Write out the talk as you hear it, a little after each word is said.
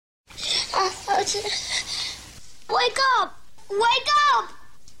Wake up! Wake up!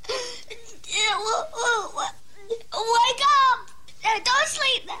 Wake up! Don't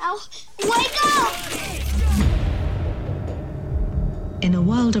sleep now. Wake up! In a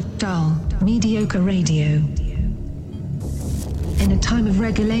world of dull, mediocre radio, in a time of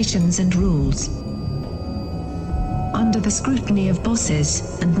regulations and rules, under the scrutiny of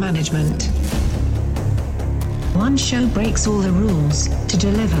bosses and management, one show breaks all the rules to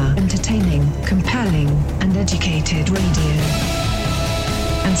deliver entertaining, compelling, and educated radio,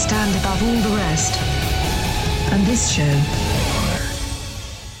 and stand above all the rest. And this show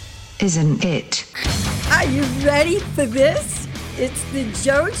isn't it. Are you ready for this? It's the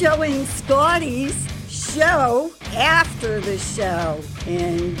JoJo and Scotty's show after the show.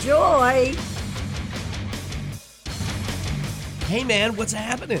 Enjoy. Hey man, what's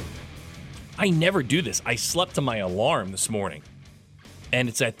happening? I never do this. I slept to my alarm this morning, and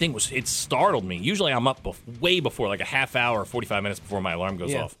it startled me. Usually I'm up way before, like a half hour, 45 minutes before my alarm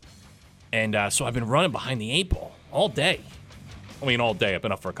goes off. And so I've been running behind the 8 ball all day. I mean, all day. I've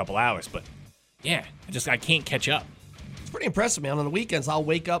been up for a couple hours, but yeah, I can't catch up. It's pretty impressive, man. On the weekends, I'll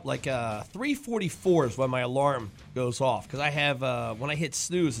wake up like 3:44 is when my alarm goes off, because I have, when I hit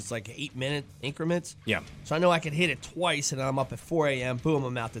snooze, it's like 8-minute increments. Yeah. So I know I can hit it twice, and then I'm up at 4 a.m., boom,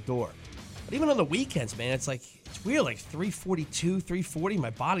 I'm out the door. But even on the weekends, man, it's weird, like 3:42, 3:40,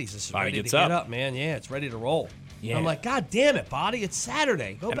 my body's just ready to get up, man. Yeah, it's ready to roll. Yeah. I'm like, God damn it, body, it's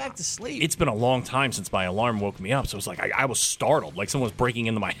Saturday. Go back to sleep. It's been a long time since my alarm woke me up, so it's like I was startled, like someone was breaking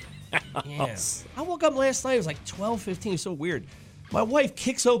into my house. Yeah. I woke up last night, it was like 12:15, so weird. My wife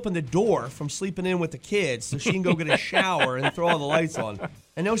kicks open the door from sleeping in with the kids so she can go get a shower and throw all the lights on.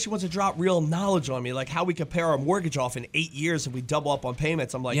 I know she wants to drop real knowledge on me, like how we could pay our mortgage off in 8 years if we double up on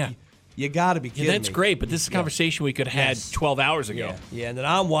payments. I'm like, you got to be kidding me. That's great, but this is a conversation we could have had 12 hours ago. Yeah, and then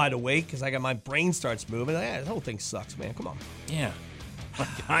I'm wide awake because my brain starts moving. The whole thing sucks, man. Come on. Yeah.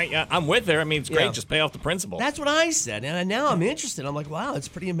 I'm with her. I mean, it's great. Just pay off the principal. That's what I said, and now I'm interested. I'm like, wow, it's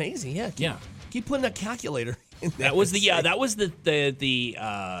pretty amazing. Yeah. Keep putting that calculator in there. That was the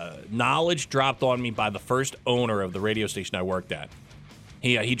knowledge dropped on me by the first owner of the radio station I worked at.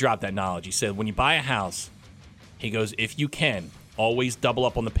 He dropped that knowledge. He said, when you buy a house, he goes, if you can, always double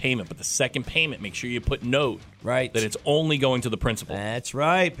up on the payment, but the second payment, make sure you put note that it's only going to the principal. That's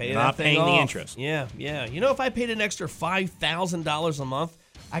right. You're not paying the interest. Yeah. You know, if I paid an extra $5,000 a month,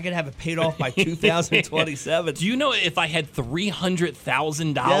 I could have it paid off by 2027. Do you know if I had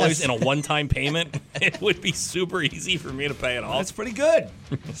 $300,000 in a one-time payment, it would be super easy for me to pay it off? That's pretty good.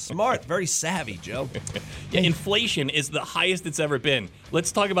 Smart. Very savvy, Joe. Yeah, inflation is the highest it's ever been.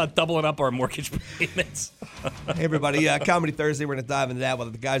 Let's talk about doubling up our mortgage payments. Hey, everybody. Comedy Thursday. We're going to dive into that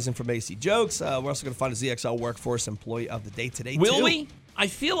with the guys in from AC Jokes. We're also going to find a ZXL Workforce Employee of the Day today, Will we? I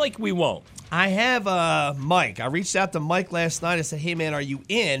feel like we won't. I have Mike. I reached out to Mike last night. I said, hey, man, are you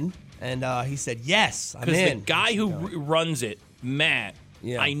in? And he said, yes, I'm in. Because the guy who runs it, Matt,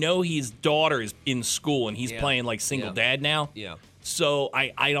 I know his daughter is in school, and he's playing like single dad now. Yeah. So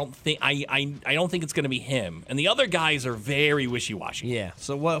I don't think it's going to be him. And the other guys are very wishy-washy. Yeah.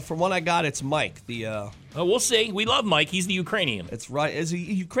 So from what I got, it's Mike. We'll see. We love Mike. He's the Ukrainian. That's right. Is he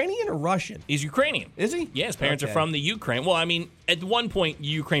Ukrainian or Russian? He's Ukrainian. Is he? Yeah, his parents are from the Ukraine. Well, I mean, at one point,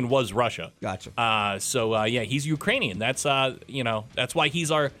 Ukraine was Russia. Gotcha. He's Ukrainian. That's that's why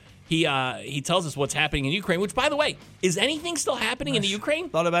he's our. He tells us what's happening in Ukraine, which, by the way, is anything still happening in the Ukraine?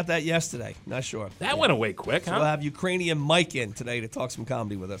 Thought about that yesterday. Not sure. That went away quick, so huh? We'll have Ukrainian Mike in today to talk some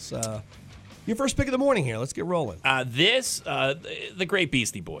comedy with us. Your first pick of the morning here. Let's get rolling. The Great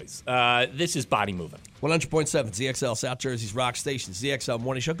Beastie Boys. This is Body Moving. 100.7 ZXL, South Jersey's rock station, ZXL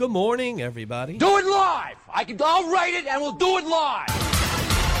Morning Show. Good morning, everybody. Do it live. I'll write it, and we'll do it live.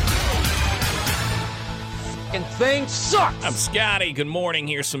 Thing sucks. I'm Scotty. Good morning.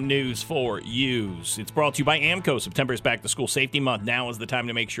 Here's some news for you. It's brought to you by AMCO. September is back to school safety month. Now is the time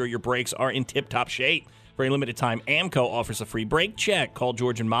to make sure your brakes are in tip-top shape. For a limited time, AMCO offers a free brake check. Call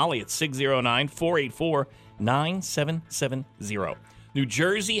George and Molly at 609-484-9770. New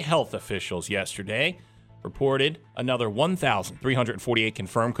Jersey health officials yesterday reported another 1,348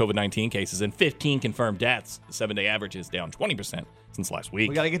 confirmed COVID-19 cases and 15 confirmed deaths. The 7-day average is down 20% since last week.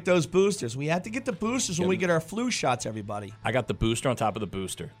 We got to get those boosters. We have to get the boosters when we get our flu shots, everybody. I got the booster on top of the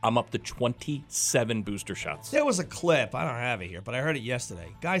booster. I'm up to 27 booster shots. There was a clip. I don't have it here, but I heard it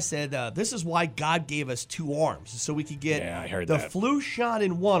yesterday. Guy said, this is why God gave us two arms, so we could get the flu shot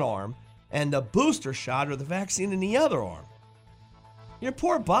in one arm and the booster shot or the vaccine in the other arm. Your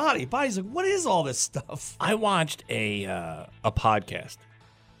poor body. Body's like, what is all this stuff? I watched a podcast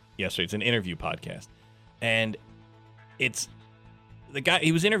yesterday. It's an interview podcast. And it's the guy,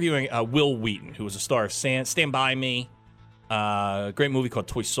 he was interviewing Will Wheaton, who was a star of Stand By Me, a great movie called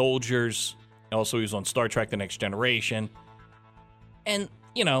Toy Soldiers. Also, he was on Star Trek The Next Generation. And,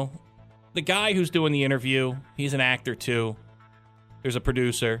 you know, the guy who's doing the interview, he's an actor too. There's a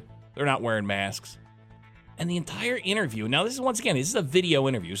producer. They're not wearing masks. And the entire interview, now this is a video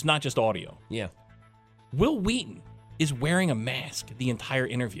interview. It's not just audio. Yeah. Will Wheaton is wearing a mask the entire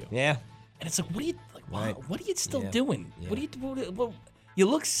interview. Yeah. And it's like, what are you still Yeah. doing? Yeah. You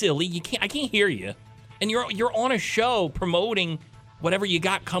look silly. I can't hear you. And you're on a show promoting whatever you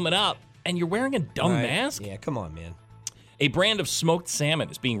got coming up, and you're wearing a dumb mask? Yeah, come on, man. A brand of smoked salmon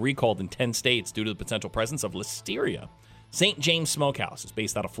is being recalled in 10 states due to the potential presence of listeria. St. James Smokehouse is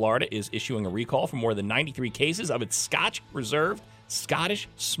based out of Florida, is issuing a recall for more than 93 cases of its Scotch Reserve Scottish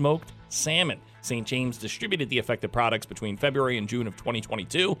smoked salmon. St. James distributed the affected products between February and June of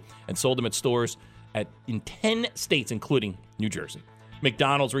 2022 and sold them at stores in 10 states, including New Jersey.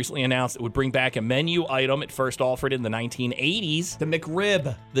 McDonald's recently announced it would bring back a menu item it first offered in the 1980s. The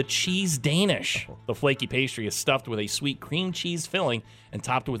McRib. The Cheese Danish. The flaky pastry is stuffed with a sweet cream cheese filling and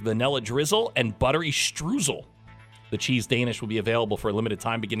topped with vanilla drizzle and buttery streusel. The Cheese Danish will be available for a limited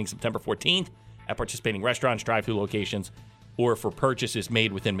time beginning September 14th at participating restaurants, drive-thru locations, or for purchases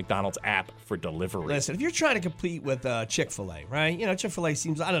made within McDonald's app for delivery. Listen, if you're trying to compete with Chick-fil-A, right? You know, Chick-fil-A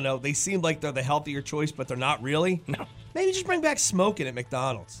seems, I don't know, they seem like they're the healthier choice, but they're not really. No. Maybe just bring back smoking at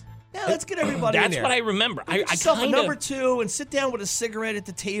McDonald's. Yeah, let's get everybody in That's there. what I remember. Get yourself a number 2 and sit down with a cigarette at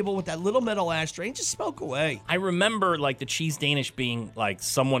the table with that little metal ashtray and just smoke away. I remember, like, the Cheese Danish being, like,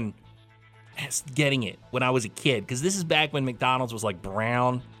 someone getting it when I was a kid, because this is back when McDonald's was, like,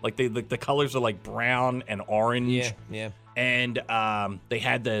 brown. Like, the colors are, like, brown and orange. Yeah. And they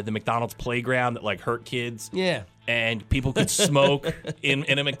had the McDonald's playground that, like, hurt kids. Yeah. And people could smoke in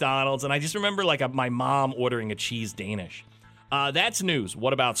a McDonald's. And I just remember, like, my mom ordering a Cheese Danish. That's news.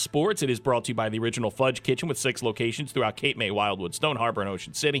 What about sports? It is brought to you by the Original Fudge Kitchen with 6 locations throughout Cape May, Wildwood, Stone Harbor, and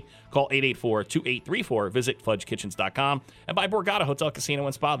Ocean City. Call 884-2834. Visit fudgekitchens.com. And by Borgata Hotel, Casino,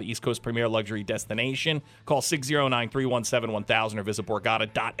 and Spa, the East Coast premier luxury destination. Call 609-317-1000 or visit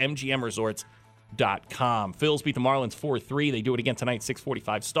borgata.mgmresorts.com. Phils beat the Marlins 4-3. They do it again tonight,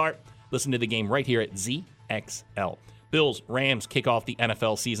 6:45 start. Listen to the game right here at ZXL. Bills, Rams kick off the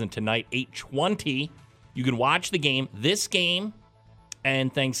NFL season tonight, 8:20. You can watch the game, this game,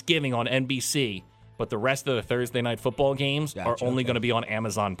 and Thanksgiving on NBC, but the rest of the Thursday night football games are only going to be on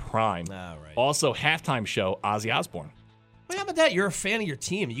Amazon Prime. All right. Also, halftime show, Ozzy Osbourne. Well, how about that? You're a fan of your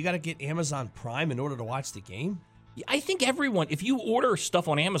team. You got to get Amazon Prime in order to watch the game? I think everyone, if you order stuff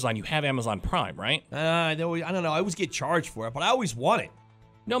on Amazon, you have Amazon Prime, right? I don't know. I always get charged for it, but I always want it.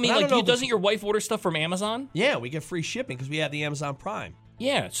 No, I mean, like, doesn't your wife order stuff from Amazon? Yeah, we get free shipping because we have the Amazon Prime.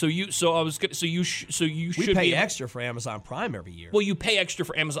 Yeah, you should We pay extra for Amazon Prime every year. Well, you pay extra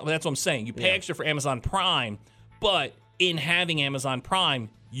for Amazon. That's what I'm saying. You pay extra for Amazon Prime, but in having Amazon Prime,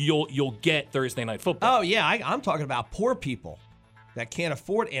 you'll get Thursday Night Football. Oh yeah, I'm talking about poor people that can't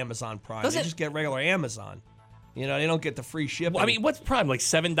afford Amazon Prime. They just get regular Amazon. You know, they don't get the free shipping. Well, I mean, what's Prime, like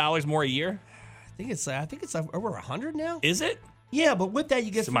 $7 more a year? I think it's over $100 now. Is it? Yeah, but with that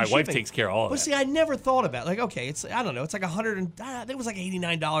you get so free my wife shipping. takes care of all of that. that. See, I never thought about it. Like, okay, it's I don't know, it's like $100 and I think it was like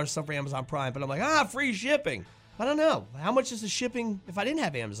 $89 stuff for Amazon Prime, but I'm like, free shipping. I don't know. How much is the shipping if I didn't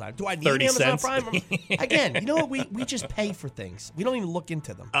have Amazon? Do I need 30 Amazon cents. Prime? Again, you know what? We just pay for things. We don't even look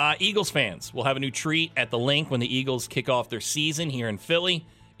into them. Eagles fans will have a new treat at the Link when the Eagles kick off their season here in Philly.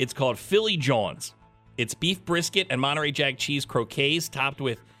 It's called Philly Johns. It's beef brisket and Monterey Jack cheese croquets topped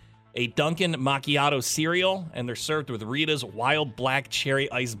with a Dunkin' Macchiato cereal, and they're served with Rita's Wild Black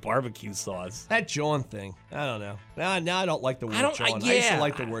Cherry Ice Barbecue Sauce. That John thing, I don't know. Now I don't like the word John. I used to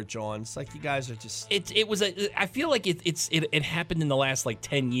like the word John. It's like you guys are just. I feel like it happened in the last like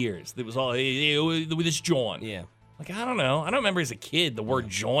 10 years. It was all with this John. Yeah. Like I don't know. I don't remember as a kid the word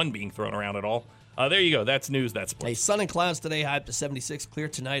John being thrown around at all. There you go. That's news. That's sports. Hey, sun and clouds today. High up to 76. Clear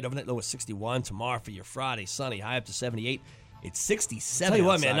tonight. Overnight low at 61. Tomorrow for your Friday, sunny. High up to 78. It's 67. Tell you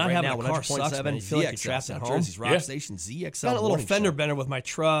what, man, not right having now, a car sucks, man. You feel like you're trapped at home. Jersey's Rock Station, ZXL. Got a little fender bender with my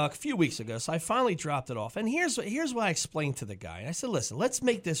truck a few weeks ago, so I finally dropped it off. And here's what I explained to the guy. I said, listen, let's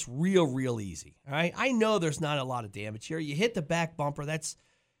make this real easy. All right? I know there's not a lot of damage here. You hit the back bumper. That's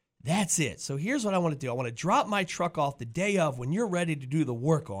it. So here's what I want to do. I want to drop my truck off the day of when you're ready to do the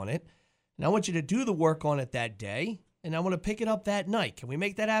work on it. And I want you to do the work on it that day, and I want to pick it up that night. Can we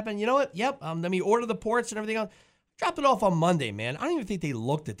make that happen? You know what? Yep. Let me order the ports and everything else. Dropped it off on Monday, man. I don't even think they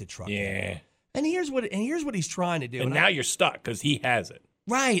looked at the truck. Yeah. And here's what he's trying to do. And now you're stuck because he has it.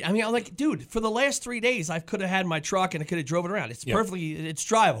 Right. I mean, I'm like, dude, for the last 3 days, I could have had my truck and I could have drove it around. It's perfectly, it's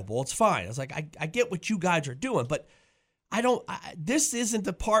drivable. It's fine. I was like, I get what you guys are doing, but this isn't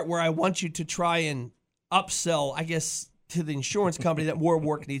the part where I want you to try and upsell, I guess, to the insurance company that more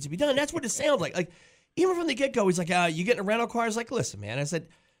work needs to be done. That's what it sounds like. Like, even from the get-go, he's like, you getting a rental car? I was like, listen, man. I said,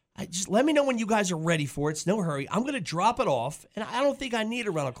 just let me know when you guys are ready for it. It's no hurry. I'm going to drop it off, and I don't think I need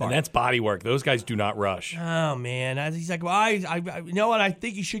a rental car. And that's body work. Those guys do not rush. Oh, man. He's like, well, I you know what? I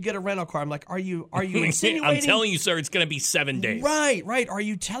think you should get a rental car. I'm like, are you insinuating? I'm telling you, sir, it's going to be 7 days. Right. Are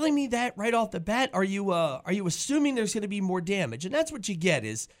you telling me that right off the bat? Are you assuming there's going to be more damage? And that's what you get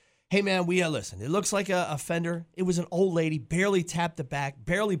is, hey, man, listen, it looks like a fender. It was an old lady, barely tapped the back,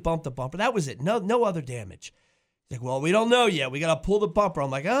 barely bumped the bumper. That was it. No other damage. He's like, well, we don't know yet. We got to pull the bumper.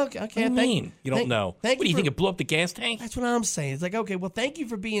 I'm like, okay. What do you mean? You don't know. What do you think, it blew up the gas tank? That's what I'm saying. It's like, okay, well, thank you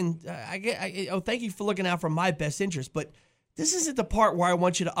for being, thank you for looking out for my best interest, but this isn't the part where I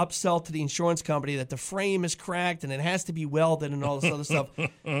want you to upsell to the insurance company that the frame is cracked and it has to be welded and all this other stuff.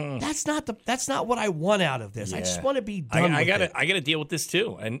 That's not what I want out of this. Yeah. I just want to be done with it. I got to deal with this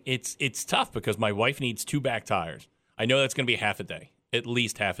too, and it's tough because my wife needs 2 back tires. I know that's going to be half a day, at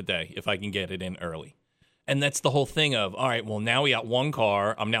least half a day, if I can get it in early. And that's the whole thing of, all right, well, now we got 1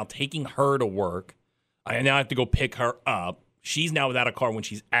 car. I'm now taking her to work. I now have to go pick her up. She's now without a car when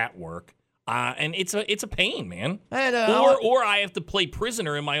she's at work. And it's a pain, man. Or I have to play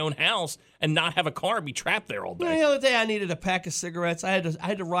prisoner in my own house and not have a car and be trapped there all day. The other day I needed a pack of cigarettes. I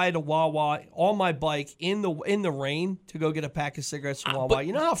had to ride to Wawa on my bike in the rain to go get a pack of cigarettes from Wawa.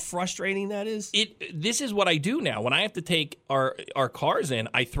 You know how frustrating that is? This is what I do now. When I have to take our cars in,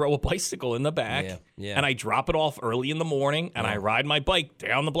 I throw a bicycle in the back and I drop it off early in the morning and I ride my bike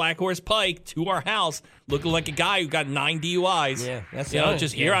down the Black Horse Pike to our house looking like a guy who got 9 DUIs. Yeah, that's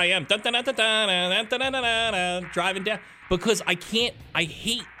here I am. Driving down because I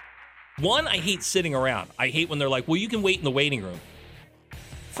hate sitting around. I hate when they're like, well, you can wait in the waiting room.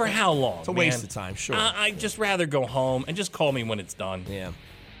 For how long? It's a waste of time, sure. I'd just rather go home and just call me when it's done. Yeah.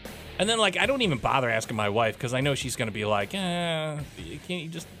 And then, I don't even bother asking my wife because I know she's going to be like, can't you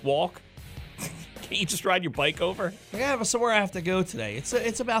just walk? Can't you just ride your bike over? I have somewhere I have to go today.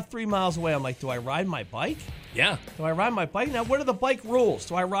 It's about 3 miles away. I'm like, do I ride my bike? Yeah. Do I ride my bike? Now, what are the bike rules?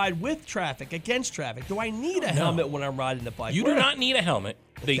 Do I ride with traffic, against traffic? Do I need a helmet when I'm riding the bike? You do not need a helmet.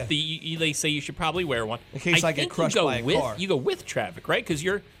 Okay. They say you should probably wear one. In case I get crushed by a car. You go with traffic, right? Because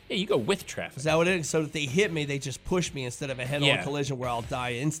you go with traffic. Is that what it is? So if they hit me, they just push me instead of a head-on collision where I'll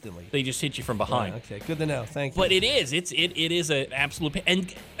die instantly. They just hit you from behind. Okay, good to know. Thank you. But it is an absolute pain.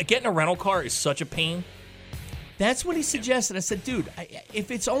 And getting a rental car is such a pain. That's what he suggested. I said, dude, if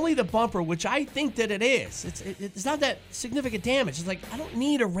it's only the bumper, which I think that it is, it's not that significant damage. It's like, I don't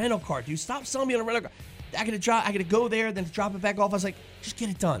need a rental car, dude. Stop selling me on a rental car. I gotta go there, then drop it back off. I was like, just get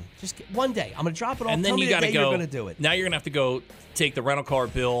it done. One day. I'm gonna drop it off. And then you gotta go. You're gonna do it. Now you're gonna have to go take the rental car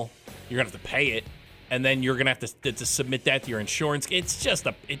bill. You're gonna have to pay it. And then you're gonna have to submit that to your insurance. It's just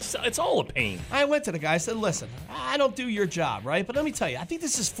it's all a pain. I went to the guy. I said, "Listen, I don't do your job, right? But let me tell you, I think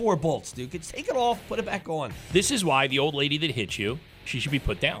this is 4 bolts, dude. Take it off, put it back on." This is why the old lady that hit you, she should be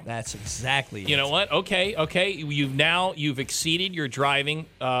put down. That's exactly. You know what? Okay. You've exceeded your driving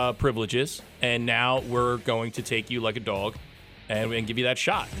privileges, and now we're going to take you like a dog, and give you that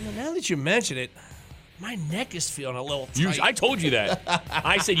shot. Now that you mention it. My neck is feeling a little tight. I told you that.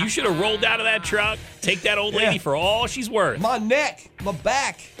 I said you should have rolled out of that truck, take that old lady for all she's worth. My neck, my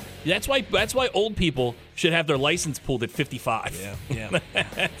back. That's why old people should have their license pulled at 55. Yeah.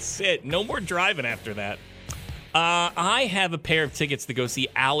 That's it. No more driving after that. I have a pair of tickets to go see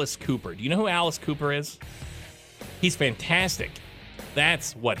Alice Cooper. Do you know who Alice Cooper is? He's fantastic.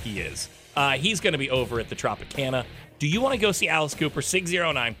 That's what he is. He's going to be over at the Tropicana. Do you want to go see Alice Cooper?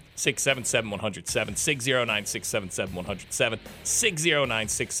 609-677-107. 609-677-107.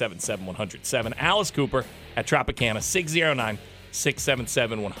 609-677-107. Alice Cooper at Tropicana.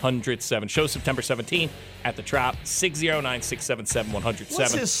 609-677-107. Show September 17th at the Trop. 609-677-107.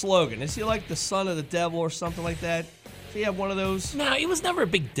 What's his slogan? Is he like the son of the devil or something like that? Does he have one of those? No, he was never a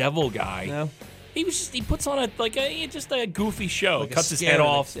big devil guy. No? He puts on a goofy show. Like cuts his head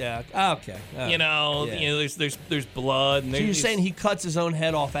off. Yeah. Okay. There's blood. And so you're saying he cuts his own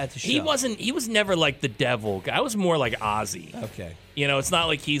head off at the show? He was never like the devil guy. I was more like Ozzy. Okay. It's not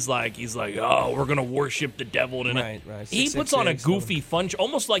like he's like, oh, we're gonna worship the devil tonight. Right. He puts on a goofy fun show,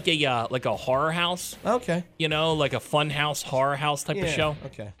 almost like a horror house. Okay. Like a fun house, horror house type of show.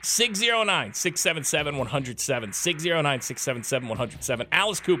 Okay. 609-677-107. 609-677-107.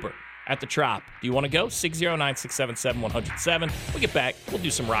 Alice Cooper at the Trop. Do you want to go? 609-677-107. We'll get back. We'll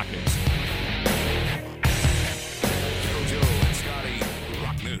do some rock news. JoJo and Scotty,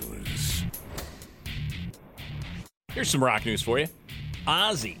 rock news. Here's some rock news for you.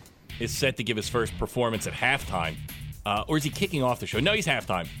 Ozzy is set to give his first performance at halftime Or is he kicking off the show? No, he's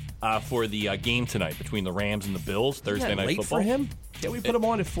halftime for the game tonight between the Rams and the Bills, Thursday Isn't that Night late Football. for him? Can't we put him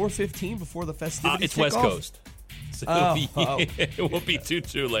on at 4:15 before the festivities It's kick West off? Coast. So it won't be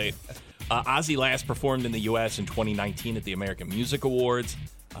too late. Ozzy last performed in the U.S. in 2019 at the American Music Awards.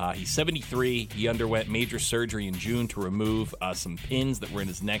 He's 73. He underwent major surgery in June to remove some pins that were in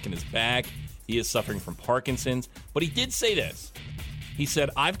his neck and his back. He is suffering from Parkinson's. But he did say this. He said,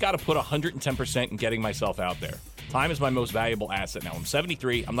 I've got to put 110% in getting myself out there. Time is my most valuable asset now. I'm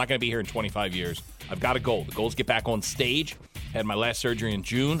 73. I'm not going to be here in 25 years. I've got a goal. The goal is to get back on stage. Had my last surgery in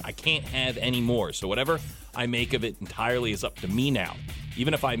June. I can't have any more. So whatever I make of it entirely is up to me now.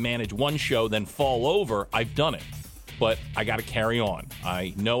 Even if I manage one show, then fall over, I've done it. But I got to carry on.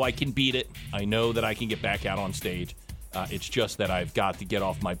 I know I can beat it. I know that I can get back out on stage. It's just that I've got to get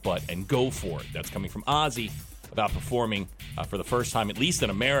off my butt and go for it. That's coming from Ozzy about performing for the first time, at least in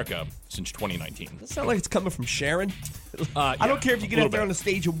America, since 2019. Does that sound like it's coming from Sharon? Yeah, I don't care if you get a out there little on the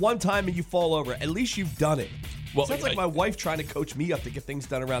stage at one time and you fall over. At least you've done it. Well, Sounds like my wife trying to coach me up to get things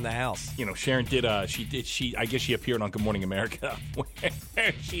done around the house. You know, Sharon did. I guess she appeared on Good Morning America,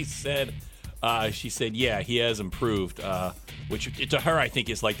 where she said, yeah, he has improved. Which to her, I think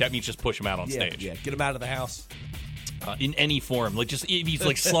is like that means just push him out on stage. Yeah, get him out of the house. In any form, like just if he's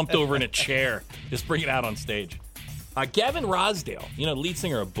like slumped over in a chair, just bring it out on stage. Gavin Rossdale, lead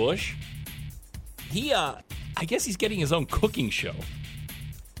singer of Bush, he I guess he's getting his own cooking show.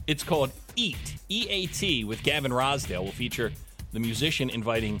 It's called Eat, E-A-T, with Gavin Rossdale. Will feature the musician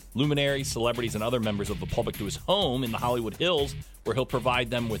inviting luminaries, celebrities, and other members of the public to his home in the Hollywood Hills, where he'll provide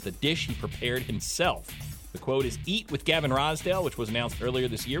them with a dish he prepared himself. The quote is Eat with Gavin Rossdale, which was announced earlier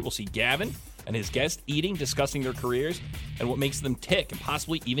this year. We'll see Gavin and his guest eating, discussing their careers and what makes them tick, and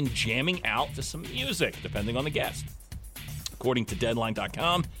possibly even jamming out to some music, depending on the guest. According to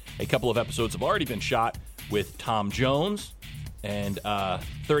Deadline.com, a couple of episodes have already been shot with Tom Jones and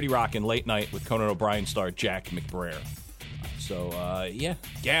 30 Rock and Late Night with Conan O'Brien star Jack McBrayer.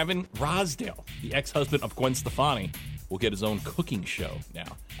 Gavin Rossdale, the ex-husband of Gwen Stefani, will get his own cooking show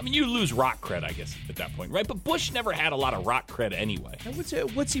now. I mean, you lose rock cred, I guess, at that point, right? But Bush never had a lot of rock cred anyway. And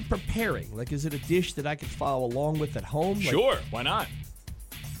what's he preparing? Like, is it a dish that I could follow along with at home? Sure, why not?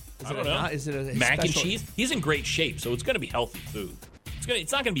 I don't know. Is it a mac and special- cheese? He's in great shape, so it's going to be healthy food.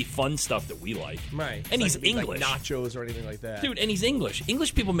 It's not going to be fun stuff that we like. Right. And he's It's not gonna be English. like nachos or anything like that. Dude, and he's English.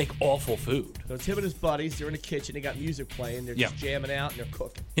 English people make awful food. So it's him and his buddies. They're in the kitchen. They got music playing. They're just jamming out and they're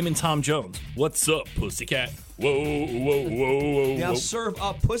cooking. Him and Tom Jones. What's up, pussycat? Whoa, whoa, whoa, whoa. Now whoa. serve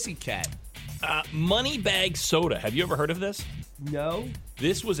up Pussycat. Moneybag Soda. Have you ever heard of this? No.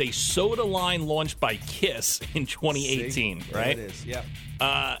 This was a soda line launched by Kiss in 2018, See? right? There it is,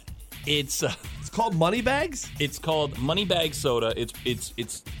 yeah. It's called Moneybags? It's called Moneybag Soda.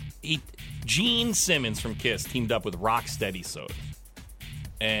 Gene Simmons from Kiss teamed up with Rocksteady Sodas.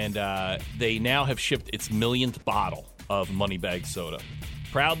 And they now have shipped its millionth bottle of Moneybag Soda.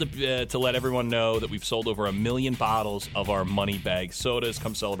 Proud to let everyone know that we've sold over 1 million bottles of our Moneybag Sodas.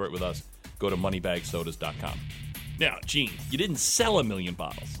 Come celebrate with us. Go to moneybagsodas.com. Now, Gene, you didn't sell 1 million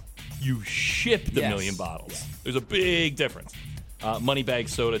bottles. You shipped a million bottles. Yeah. There's a big difference. Moneybag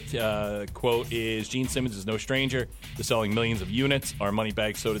Soda quote is, Gene Simmons is no stranger to selling millions of units. Our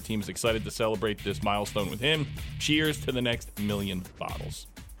Moneybag Soda team is excited to celebrate this milestone with him. Cheers to the next 1 million bottles.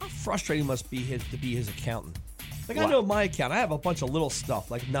 How frustrating must be to be his accountant. Like, What? I know my account. I have a bunch of little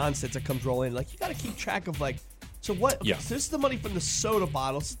stuff, like nonsense that comes rolling in. Like, you got to keep track of, like, so what? Yeah. So this is the money from the soda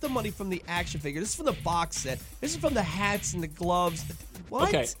bottles. This is the money from the action figure. This is from the box set. This is from the hats and the gloves. What?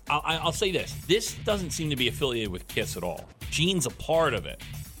 Okay, I'll say this. This doesn't seem to be affiliated with Kiss at all. Gene's a part of it.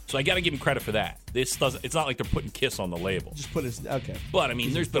 So I got to give him credit for that. It's not like they're putting Kiss on the label. Just put his, okay. But, I mean,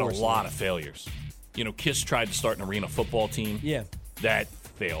 He's there's been a endorsing lot it. of failures. Kiss tried to start an arena football team. Yeah. That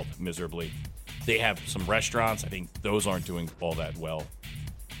failed miserably. They have some restaurants. I think those aren't doing all that well.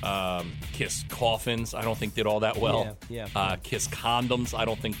 Kiss coffins, I don't think did all that well. Yeah. Kiss condoms, I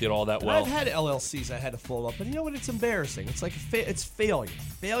don't think did all that well. I've had LLCs I had to follow up, and you know what? It's embarrassing. It's like it's failure.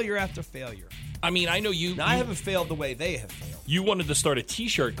 Failure after failure. I mean, I know you. Now, I haven't failed the way they have failed. You wanted to start a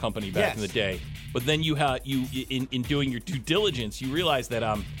T-shirt company back in the day, but then in doing your due diligence, you realized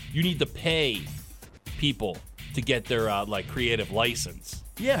that you need to pay people to get their creative license.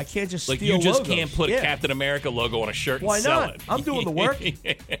 Yeah, I can't just Like steal you just logos. can't put a Captain America logo on a shirt Why and sell not? it. I'm doing the work.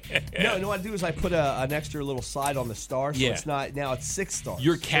 No, what I do is I put an extra little side on the star, so it's not now it's 6 stars.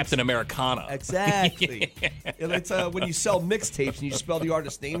 You're Captain Americana. Exactly. And it's when you sell mixtapes and you spell the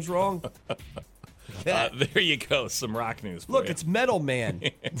artist names wrong. There you go. Some rock news for Look, you. it's Metal Man.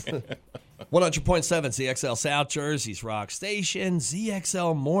 100.7 ZXL South Jersey's Rock Station,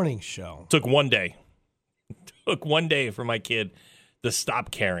 ZXL Morning Show. Took one day. took one day for my kid to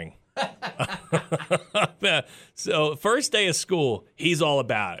stop caring. So first day of school, he's all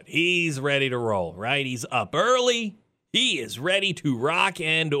about it. He's ready to roll, right? He's up early. He is ready to rock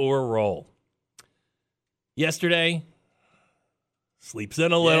and or roll. Yesterday, sleeps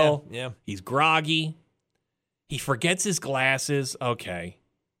in a little. Yeah. He's groggy. He forgets his glasses. Okay.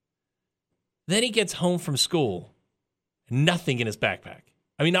 Then he gets home from school. Nothing in his backpack.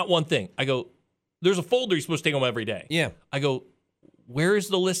 I mean, not one thing. I go, there's a folder you're supposed to take home every day. Yeah. I go, where is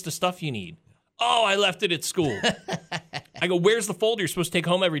the list of stuff you need? Oh, I left it at school. I go, where's the folder you're supposed to take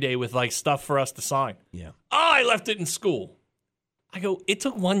home every day with like stuff for us to sign? Yeah. Oh, I left it in school. I go, it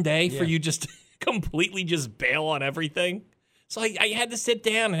took one day for you just completely just bail on everything. So I had to sit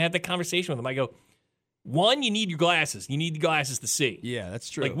down and have that conversation with him. I go, one, you need your glasses. You need the glasses to see. Yeah, that's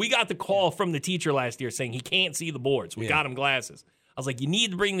true. Like, we got the call from the teacher last year saying he can't see the boards. We got him glasses. I was like, you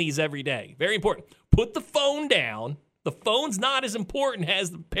need to bring these every day. Very important. Put the phone down. The phone's not as important as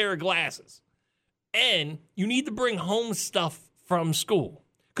the pair of glasses. And you need to bring home stuff from school.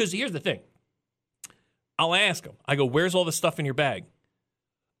 Because here's the thing. I'll ask him. I go, where's all the stuff in your bag?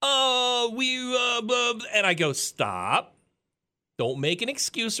 And I go, stop. Don't make an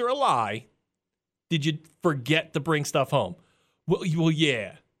excuse or a lie. Did you forget to bring stuff home? Well,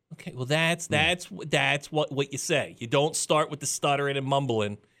 yeah. Okay, well, that's what you say. You don't start with the stuttering and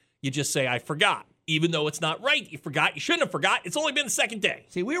mumbling. You just say, I forgot. Even though it's not right, you forgot. You shouldn't have forgot. It's only been the second day.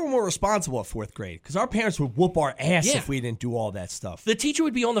 See, we were more responsible at fourth grade because our parents would whoop our ass if we didn't do all that stuff. The teacher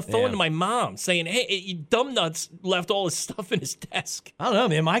would be on the phone to my mom saying, hey, you dumb nuts left all his stuff in his desk. I don't know,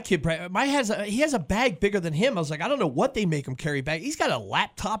 man. My kid, he has a bag bigger than him. I was like, I don't know what they make him carry back. He's got a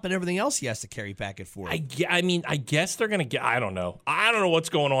laptop and everything else he has to carry back and forth. I mean, I guess they're going to get, I don't know what's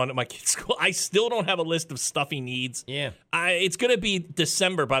going on at my kid's school. I still don't have a list of stuff he needs. Yeah. It's going to be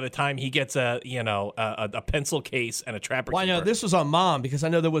December by the time he gets a pencil case and a trapper Well, I know keeper. this was on Mom because I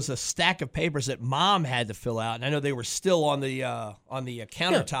know there was a stack of papers that Mom had to fill out, and I know they were still on the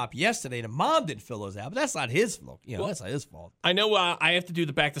countertop yesterday, and Mom didn't fill those out. But that's not his fault. That's not his fault. I know I have to do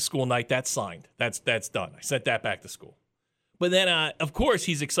the back to school night. That's signed. That's done. I sent that back to school. But then, of course,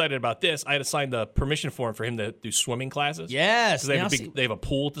 he's excited about this. I had to sign the permission form for him to do swimming classes. Yes, because they have a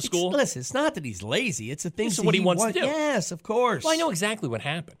pool at the school. Listen, it's not that he's lazy. It's the things It's what he wants to do. Yes, of course. Well, I know exactly what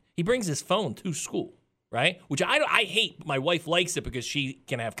happened. He brings his phone to school, right? Which I hate. My wife likes it because she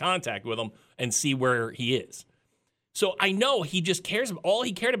can have contact with him and see where he is. So I know he just cares. All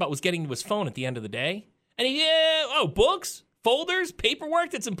he cared about was getting to his phone at the end of the day. And books, folders,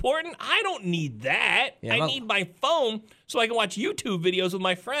 paperwork that's important. I don't need that. Yeah, I need my phone so I can watch YouTube videos with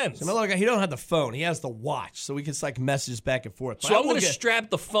my friends. So my little guy, he don't have the phone. He has the watch, so we can like messages back and forth. So I'm going to strap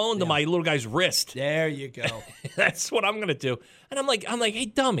the phone to my little guy's wrist. There you go. That's what I'm going to do. And I'm like, hey,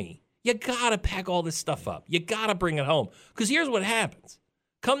 dummy, you got to pack all this stuff up. You got to bring it home. Because here's what happens.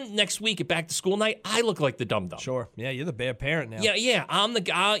 Come next week at back to school night, I look like the dum-dum. Sure. Yeah, you're the bad parent now. Yeah. I'm the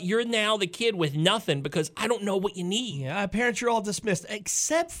guy. You're now the kid with nothing because I don't know what you need. Yeah, parents, you're all dismissed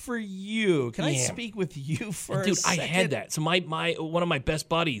except for you. Can I speak with you for a second? I had that. So my one of my best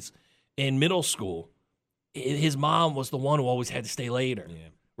buddies in middle school, his mom was the one who always had to stay later. Yeah.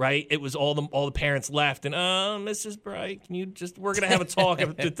 Right? It was all the parents left, and Mrs. Bright, we're gonna have a talk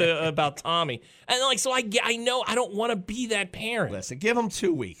about Tommy, and so I know I don't want to be that parent. Listen, give him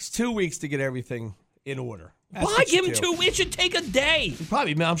 2 weeks, 2 weeks to get everything in order. Why give him 2 weeks? It should take a day.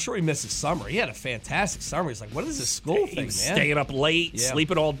 I'm sure he misses summer. He had a fantastic summer. He's like, what is this school thing, man? Staying up late,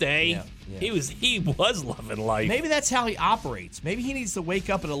 sleeping all day. Yeah. He was loving life. Maybe that's how he operates. Maybe he needs to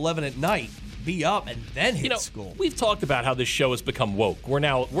wake up at 11 at night, be up, and then hit school. We've talked about how this show has become woke. We're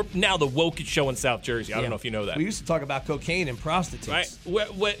now the wokest show in South Jersey. I don't know if you know that. We used to talk about cocaine and prostitutes.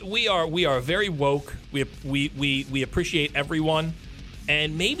 Right? We are very woke. We appreciate everyone,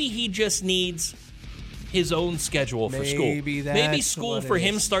 and maybe he just needs his own schedule for school. Maybe school for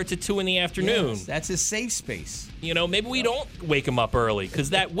him starts at 2 in the afternoon. Yes, that's his safe space. Maybe we don't wake him up early because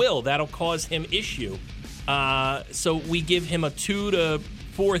that'll cause him issue. So we give him a 2 to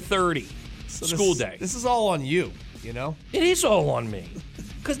 4:30 school day. This is all on you. It is all on me.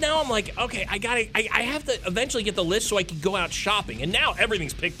 Because now I'm like, okay, I have to eventually get the list so I can go out shopping. And now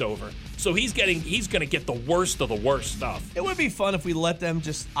everything's picked over. So he's going to get the worst of the worst stuff. It would be fun if we let them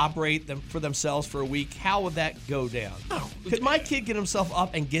just operate them for themselves for a week. How would that go down? Could my kid get himself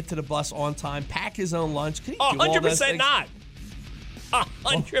up and get to the bus on time, pack his own lunch? Could he do all those 100% things? not.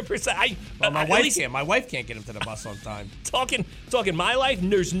 100%. My wife can't. My wife can't get him to the bus on time. Talking my life,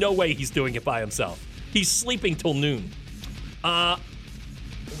 there's no way he's doing it by himself. He's sleeping till noon.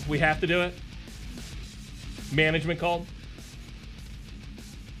 We have to do it. Management called.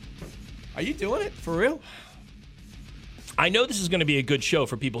 Are you doing it for real? I know this is going to be a good show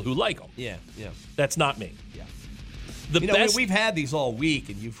for people who like them. Yeah. That's not me. Yeah. The best. We've had these all week,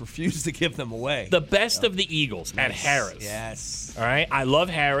 and you've refused to give them away. The best of the Eagles at Harrah's. Yes. All right. I love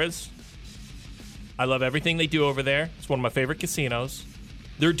Harrah's. I love everything they do over there. It's one of my favorite casinos.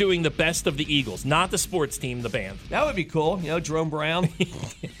 They're doing the best of the Eagles, not the sports team, the band. That would be cool. Jerome Brown.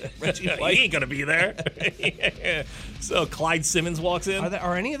 Reggie White. He ain't going to be there. So Clyde Simmons walks in.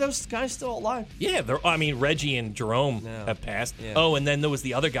 Are any of those guys still alive? Yeah, Reggie and Jerome have passed. Yeah. Oh, and then there was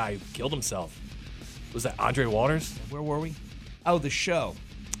the other guy who killed himself. Was that Andre Waters? Where were we? Oh, the show.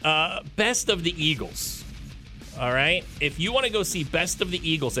 Best of the Eagles. All right? If you want to go see Best of the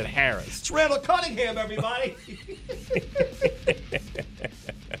Eagles at Harrah's. It's Randall Cunningham, everybody.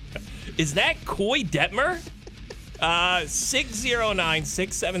 Is that Coy Detmer?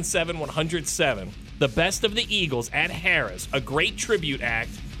 609-677-107. The Best of the Eagles at Harrah's. A great tribute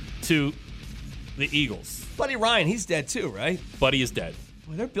act to the Eagles. Buddy Ryan, he's dead too, right? Buddy is dead.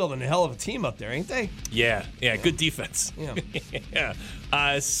 Well, they're building a hell of a team up there, ain't they? Yeah, good defense. Yeah. Yeah.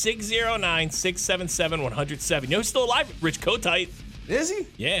 609-677-107. You know who's still alive? Rich Kotite. Is he?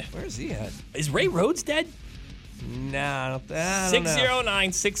 Yeah. Where's he at? Is Ray Rhodes dead? Nah, I don't know.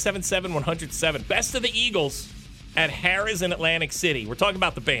 609-677-107. Best of the Eagles at Harrah's in Atlantic City. We're talking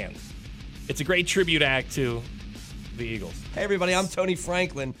about the band. It's a great tribute act to the Eagles. Hey, everybody, I'm Tony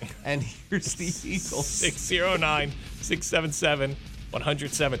Franklin, and here's the Eagles.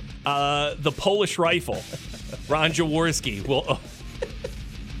 609-677-107. The Polish Rifle, Ron Jaworski, will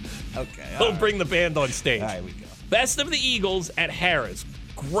he'll bring the band on stage. All right, we go. Best of the Eagles at Harrah's.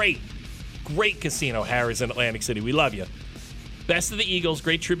 Great casino, Harrah's in Atlantic City. We love you. Best of the Eagles,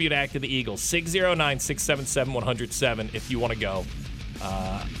 great tribute act to the Eagles. 609-677-107 if you want to go.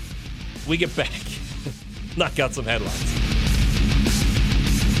 We get back. Knock out some headlines.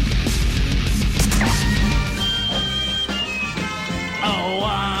 Oh,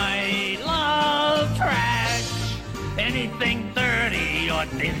 I love trash. Anything dirty or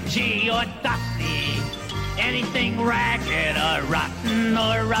dingy or dusty. Anything ragged or rotten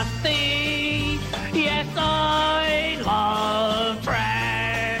or rusty. Yes, I love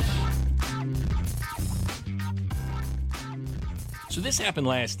trash. So this happened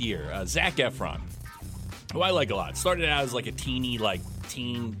last year. Zac Efron, who I like a lot, started out as like a teeny,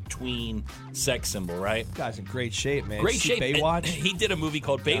 teen, tween sex symbol, right? Guy's in great shape, man. Great shape. Baywatch. He did a movie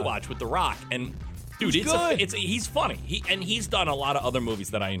called Baywatch with The Rock, and dude, he's funny. He's done a lot of other movies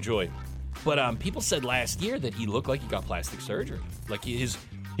that I enjoy. But people said last year that he looked like he got plastic surgery. Like his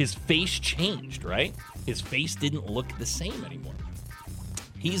face changed, right? His face didn't look the same anymore.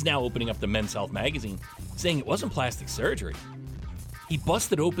 He's now opening up the Men's Health magazine, saying it wasn't plastic surgery. He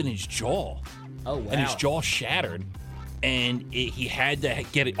busted open his jaw. Oh, wow. And his jaw shattered, and he had to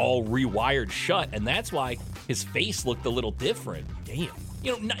get it all rewired shut, and that's why his face looked a little different. Damn.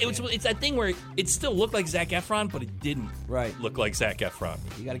 It's that thing where it still looked like Zac Efron, but it didn't look like Zac Efron.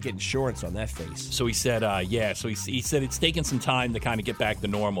 You got to get insurance on that face. So he said, So he said it's taken some time to kind of get back to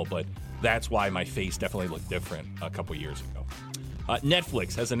normal, but that's why my face definitely looked different a couple years ago.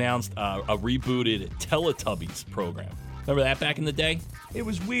 Netflix has announced a rebooted Teletubbies program. Remember that back in the day? It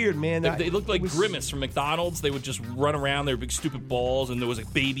was weird, man. They looked like Grimace from McDonald's. They would just run around. They were big, stupid balls, and there was a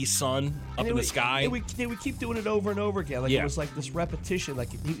baby sun up in the sky. They would keep doing it over and over again. It was like this repetition.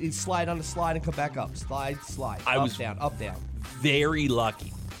 Like he'd slide on the slide and come back up. Slide. Up, down, up, down. Very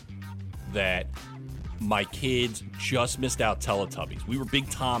lucky that my kids just missed out Teletubbies. We were big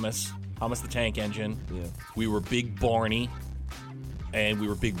Thomas the Tank Engine. Yeah. We were big Barney. And we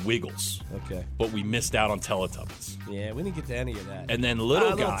were big Wiggles. Okay. But we missed out on Teletubbies. Yeah, we didn't get to any of that. And then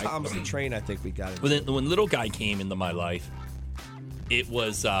little guy. Little Thomas the Train, I think we got it. When little guy came into my life, it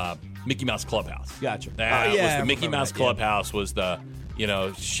was Mickey Mouse Clubhouse. Gotcha. That was the Mickey Mouse Clubhouse was the,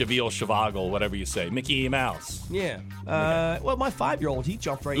 Cheville, whatever you say. Mickey Mouse. Yeah. Well, my 5-year-old, he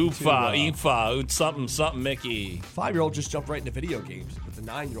jumped right into... something, Mickey. 5-year-old just jumped right into video games with the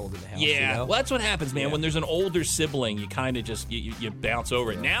 9-year-old in the house. Yeah, well, that's what happens, man. Yeah. When there's an older sibling, you kind of just, you bounce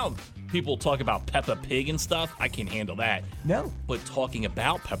over it. Now, people talk about Peppa Pig and stuff. I can't handle that. No. But talking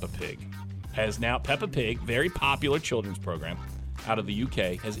about Peppa Pig, Peppa Pig, very popular children's program out of the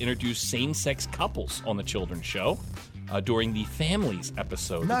UK, has introduced same-sex couples on the children's show. During the Families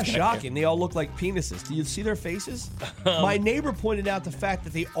episode. Not shocking. They all look like penises. Do you see their faces? My neighbor pointed out the fact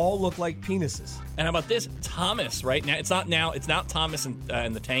that they all look like penises. And how about this? Thomas, right? It's not Thomas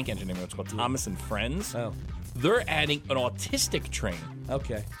and the Tank Engine anymore. It's called Thomas and Friends. Oh. They're adding an autistic train.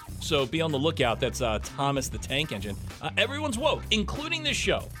 Okay. So be on the lookout. That's Thomas the Tank Engine. Everyone's woke, including this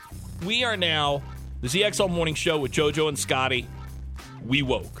show. We are now the ZXL Morning Show with JoJo and Scotty. We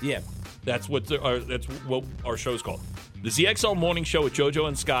woke. Yeah. That's what our show's called. The ZXL Morning Show with JoJo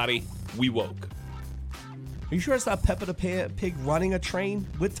and Scotty. We woke. Are you sure it's not Peppa the Pig running a train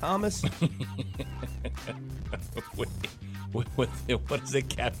with Thomas? What is it,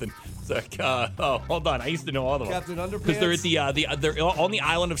 Captain? It's like, hold on. I used to know all of them. Captain Underpants? Because they're at they're on the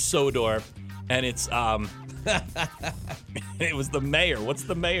island of Sodor, and it's it was the mayor. What's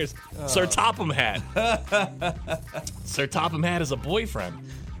the mayor's? Sir Topham Hatt. Sir Topham Hatt is a boyfriend.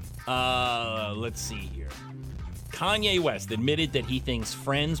 Let's see here. Kanye West admitted that he thinks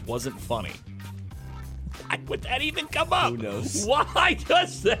Friends wasn't funny. Why would that even come up? Who knows? Why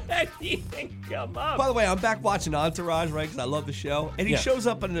does that even come up? By the way, I'm back watching Entourage, right? Because I love the show. And he Yeah. shows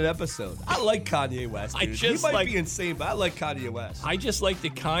up in an episode. I like Kanye West, dude. He might be insane, but I like Kanye West. I just like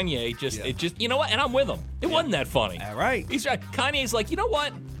that Kanye you know what? And I'm with him. It wasn't that funny. All right. He's right. Kanye's like, you know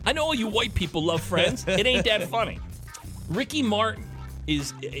what? I know all you white people love Friends. It ain't that funny. Ricky Martin do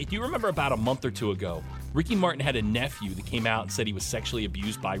you remember about a month or two ago, Ricky Martin had a nephew that came out and said he was sexually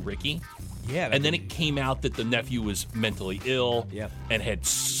abused by Ricky. Yeah. And then it came out that the nephew was mentally ill and had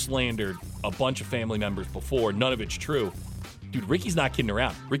slandered a bunch of family members before. None of it's true. Dude, Ricky's not kidding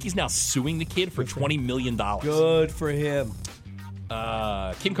around. Ricky's now suing the kid for $20 million. Good for him.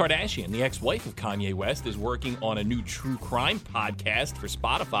 Kim Kardashian, the ex-wife of Kanye West, is working on a new true crime podcast for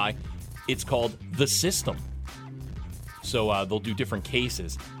Spotify. It's called The System. So they'll do different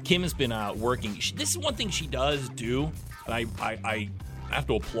cases. Kim has been working. This is one thing she does do, and I have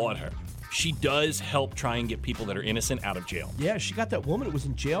to applaud her. She does help try and get people that are innocent out of jail. Yeah, she got that woman that was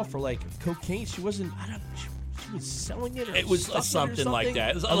in jail for like cocaine. She wasn't. She was selling it. Or it was something like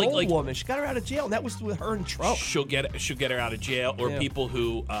that. It was an old woman. She got her out of jail, and that was with her in Trump. She'll get her out of jail, or people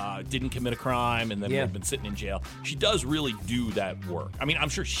who didn't commit a crime and then have been sitting in jail. She does really do that work. I mean, I'm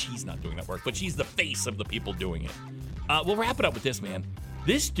sure she's not doing that work, but she's the face of the people doing it. We'll wrap it up with this, man.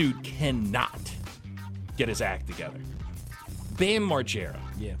 This dude cannot get his act together. Bam Margera.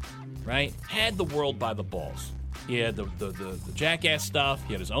 Yeah. Right? Had the world by the balls. He had the Jackass stuff.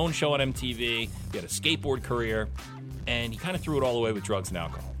 He had his own show on MTV. He had a skateboard career. And he kind of threw it all away with drugs and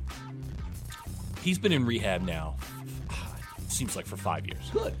alcohol. He's been in rehab now, it seems like for 5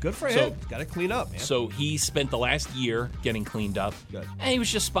 years. Good for him. He's got to clean up, man. So he spent the last year getting cleaned up. Good. And he was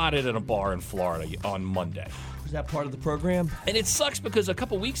just spotted at a bar in Florida on Monday. Was that part of the program? And it sucks because a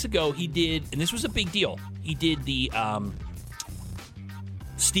couple weeks ago he did, and this was a big deal, he did the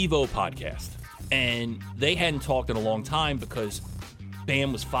Steve-O podcast. And they hadn't talked in a long time because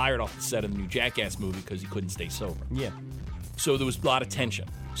Bam was fired off the set of the new Jackass movie because he couldn't stay sober. Yeah. So there was a lot of tension.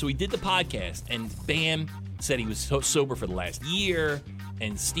 So he did the podcast, and Bam said he was sober for the last year.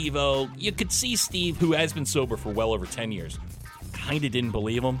 And Steve-O, you could see Steve, who has been sober for well over 10 years, kind of didn't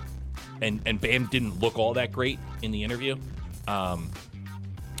believe him. And Bam didn't look all that great in the interview. But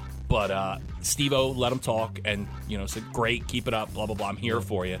Steve-O let him talk and, said, great, keep it up, blah, blah, blah, I'm here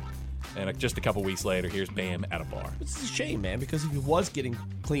for you. And just a couple weeks later, here's Bam at a bar. It's a shame, man, because if he was getting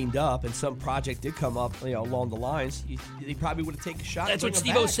cleaned up and some project did come up, along the lines, he probably would have taken a shot. That's what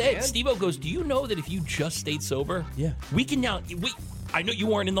Steve-O said. Steve-O goes, do you know that if you just stayed sober, we can now, I know you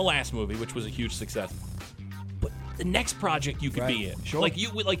weren't in the last movie, which was a huge success, but the next project you could be in. Sure.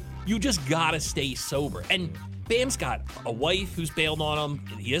 You just gotta stay sober. And Bam's got a wife who's bailed on him.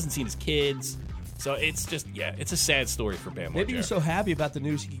 He hasn't seen his kids. So it's just, it's a sad story for Bam Margera. Maybe he's so happy about the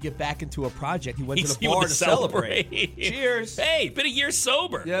news he could get back into a project. He went to the bar to celebrate. Cheers. Hey, been a year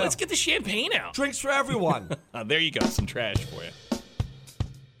sober. Yeah. Let's get the champagne out. Drinks for everyone. There you go. Some trash for you.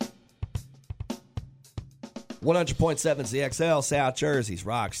 100.7 ZXL, South Jersey's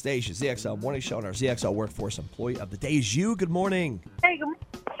rock station. ZXL Morning Show and our ZXL Workforce Employee of the Day is you. Good morning. Hey, good morning.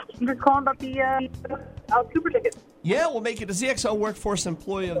 I'm just calling about the Alice Cooper ticket. Yeah, we'll make it a ZXL Workforce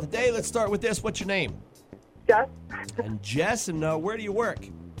Employee of the Day. Let's start with this. What's your name? Jess. And Jess, and where do you work?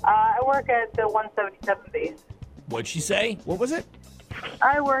 I work at the 177 base. What'd she say? What was it?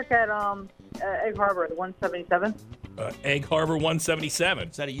 I work at Egg Harbor, the 177. Egg Harbor 177.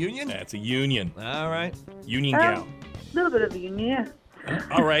 Is that a union? That's a union. All right. Union gal. A little bit of a union, yeah.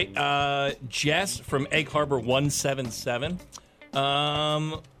 All right. Jess from Egg Harbor 177.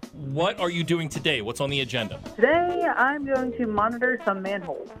 What are you doing today? What's on the agenda? Today, I'm going to monitor some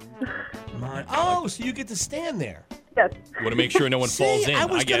manholes. Oh, so you get to stand there. Yes. You want to make sure no one falls in. I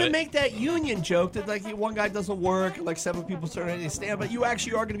was get going to it. make that union joke that one guy doesn't work, and 7 people starting to stand, but you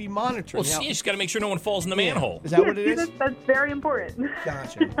actually are going to be monitoring. Well, you just got to make sure no one falls in the manhole. Is that what it is? That's very important.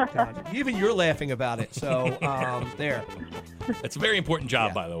 Gotcha. Even you're laughing about it, so there. That's a very important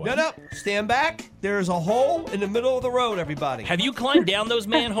job, by the way. No. Stand back. There's a hole in the middle of the road, everybody. Have you climbed down those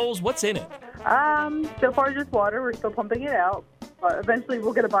manholes? What's in it? So far just water. We're still pumping it out. But eventually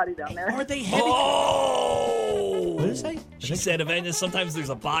we'll get a body down there. Are they heavy? Oh! did it say? She said, Avengers, sometimes there's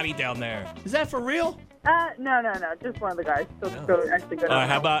a body down there. Is that for real? No. Just one of the guys. So actually good.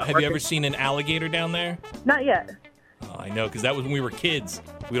 How about, have you ever seen an alligator down there? Not yet. Oh, I know, because that was when we were kids.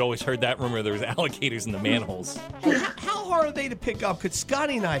 We'd always heard that rumor there was alligators in the manholes. How hard are they to pick up? Could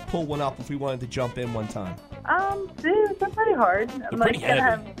Scotty and I pull one up if we wanted to jump in one time? They're pretty hard. pretty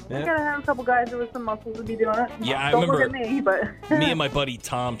heavy. You gotta have a couple guys with some muscles to be doing it. Yeah, I Don't remember. look at me, but Me and my buddy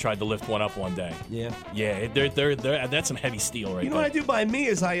Tom tried to lift one up one day. Yeah. Yeah, that's some heavy steel right You know there. what I do by me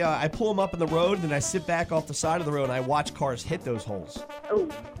is I pull them up in the road, and then I sit back off the side of the road and I watch cars hit those holes. oh,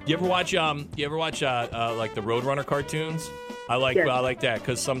 You ever watch like the Roadrunner cartoons? I like that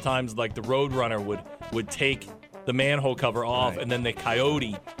because sometimes like the Roadrunner would take the manhole cover off, and then the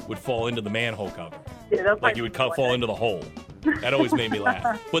coyote would fall into the manhole cover. yeah, that's Like he would fall into the hole. That always made me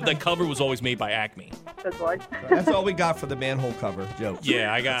laugh. But the cover was always made by Acme. That's why. That's all we got for the manhole cover jokes.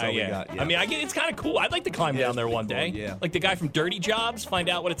 Yeah, I That's got all we yeah. got, I mean, it's kind of cool. I'd like to climb down it's there one pretty day. cool, yeah. Like the guy from Dirty Jobs, find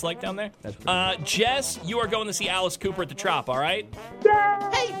out what it's like down there. That's pretty Jess, you are going to see Alice Cooper at the Trop, all right?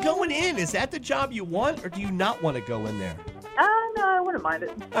 Yeah. Hey, going in, is that the job you want, or do you not want to go in there? No, I wouldn't mind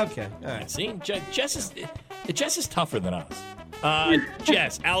it. Okay, all right. See, Jess is tougher than us.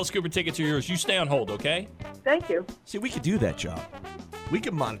 Jess, Alice Cooper tickets are yours. You stay on hold, okay? Thank you. See, we could do that job. We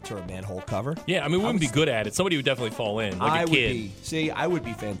could monitor a manhole cover. Yeah, I mean, we wouldn't be good at it. Somebody would definitely fall in, like I a would kid. be. See, I would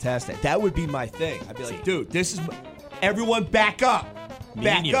be fantastic. That would be my thing. I'd be like, dude, this is. Everyone, back up.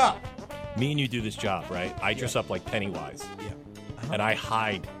 Back up. Me and you do this job, right? I dress up like Pennywise. Yeah. And I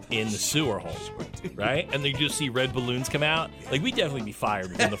hide in the sewer hole, right? And then you just see red balloons come out. Like, we'd definitely be fired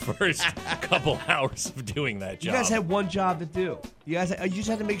within the first couple hours of doing that job. You guys had one job to do. You just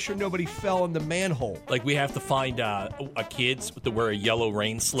had to make sure nobody fell in the manhole. Like, we have to find a kids to wear a yellow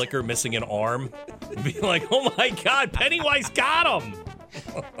rain slicker missing an arm. And be like, oh my God, Pennywise got him.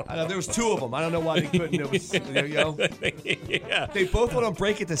 I know, there was two of them. I don't know why they couldn't. It was, Yeah. They both went on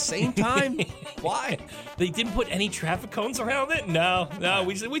break at the same time? Why? They didn't put any traffic cones around it? No.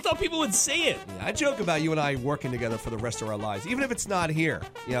 We thought people would see it. Yeah, I joke about you and I working together for the rest of our lives. Even if it's not here.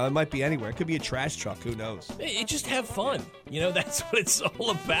 It might be anywhere. It could be a trash truck. Who knows? It just have fun. That's what it's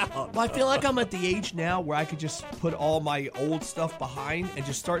all about. Well, I feel like I'm at the age now where I could just put all my old stuff behind and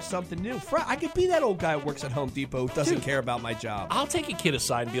just start something new. I could be that old guy who works at Home Depot who doesn't care about my job. I'll take a kid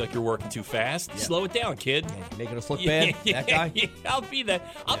aside and be like, you're working too fast. Yeah. Slow it down, kid. Yeah, making us look bad, that guy? Yeah, I'll be that.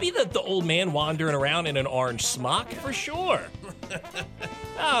 I'll be the old man wandering around in an orange smock for sure.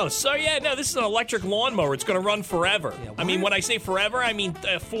 This is an electric lawnmower. It's going to run forever. Yeah, I mean, when I say forever, I mean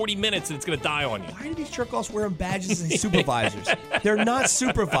 40 minutes and it's going to die on you. Why are these jerk-offs wearing badges as supervisors? They're not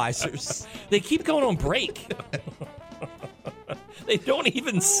supervisors. They keep going on break. They don't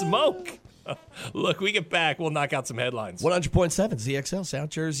even smoke. Look, we get back, we'll knock out some headlines. 100.7 ZXL, South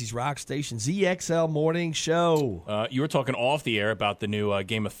Jersey's rock station, ZXL Morning Show. You were talking off the air about the new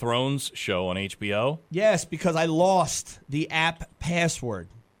Game of Thrones show on HBO. Yes, because I lost the app password.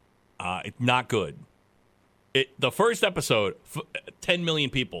 It's not good. The first episode, 10 million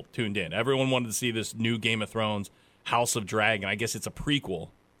people tuned in. Everyone wanted to see this new Game of Thrones, House of Dragon. I guess it's a prequel.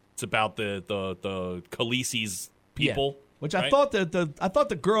 It's about the Khaleesi's people. Yeah. Which right? I thought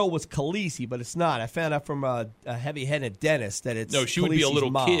the girl was Khaleesi, but it's not. I found out from a heavy-headed dentist that it's she would be a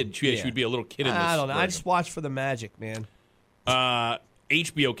little kid. She would be a little kid in this. I don't know. version. I just watched for the magic, man.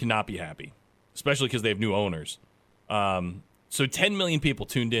 HBO cannot be happy, especially because they have new owners. So 10 million people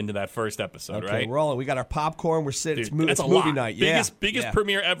tuned into that first episode, Okay, right? we're all in. We got our popcorn. We're sitting. Dude, It's that's a movie lot. night. Biggest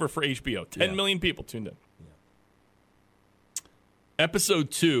premiere ever for HBO. 10 million people tuned in. Yeah.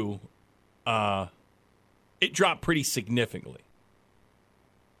 Episode 2, it dropped pretty significantly.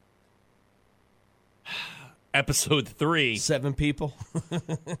 Episode 3, 7 people.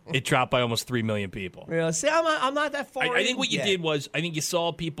 It dropped by almost 3 million people. Yeah, see, I'm not that far. I think what you did was, I think you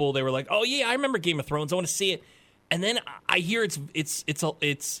saw people. They were like, "Oh yeah, I remember Game of Thrones. I want to see it." And then I hear it's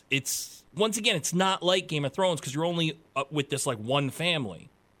once again, it's not like Game of Thrones because you're only with this like one family.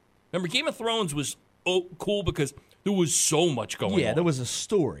 Remember, Game of Thrones was cool because there was so much going on. Yeah, there was a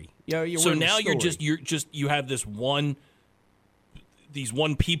story. So now you have these one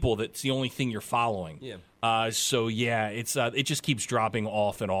people that's the only thing you're following. Yeah. It just keeps dropping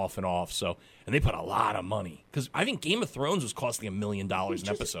off and off and off. So, and they put a lot of money because I think Game of Thrones was costing $1 million an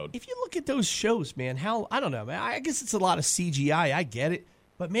episode. If you look at those shows, man, I don't know, man. I guess it's a lot of CGI. I get it,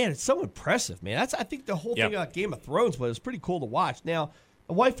 but man, it's so impressive, man. I think the whole thing about Game of Thrones was pretty cool to watch. Now,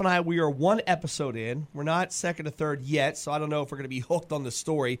 my wife and I, we are one episode in. We're not second or third yet, so I don't know if we're going to be hooked on the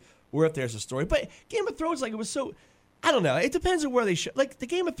story or if there's a story. But Game of Thrones, like, it was so. I don't know. It depends on where they show. Like, the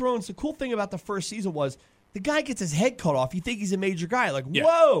Game of Thrones, the cool thing about the first season was the guy gets his head cut off. You think he's a major guy. Like,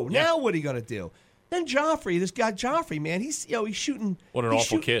 whoa, now what are you going to do? Then Joffrey, this guy Joffrey, man, he's shooting. What an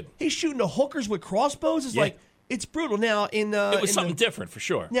awful kid. He's shooting the hookers with crossbows. It's like it's brutal. Now it was something different for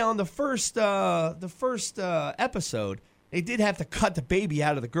sure. Now in the first episode, they did have to cut the baby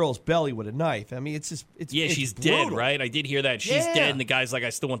out of the girl's belly with a knife. I mean, it's she's brutal. dead, right? I did hear that she's dead, and the guy's like,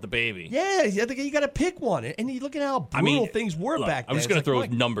 I still want the baby. Yeah, you got to pick one, and you look at how brutal things were back then. I'm just going to throw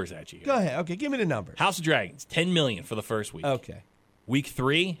numbers at you. Go ahead. Okay, give me the numbers. House of Dragons, 10 million for the first week. Okay. Week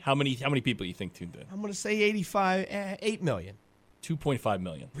 3, how many people you think tuned in? I'm going to say 8 million. 2.5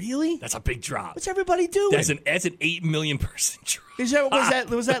 million. Really? That's a big drop. What's everybody doing? That's an 8 million person drop.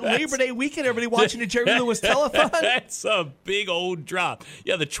 Was that Labor Day weekend? Everybody watching the Jerry Lewis telethon? That's a big old drop.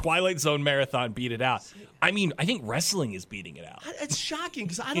 Yeah, the Twilight Zone marathon beat it out. I mean, I think wrestling is beating it out. It's shocking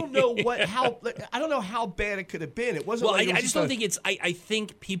because I don't know how bad it could have been. It wasn't. Well, like I just don't think it's. I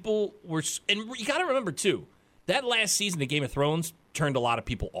think people were, and you got to remember too, that last season of Game of Thrones turned a lot of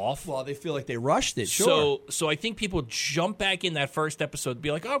people off. Well, they feel like they rushed it. Sure. So I think people jump back in that first episode and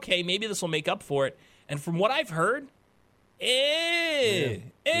be like, okay, maybe this will make up for it. And from what I've heard, I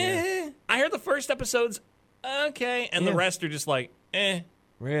heard the first episode's okay, and the rest are just like,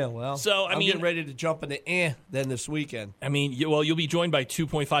 Real well. So I'm getting ready to jump into then this weekend. I mean, you'll be joined by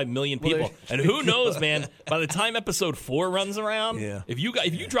 2.5 million people, and who knows, man? By the time episode 4 runs around, if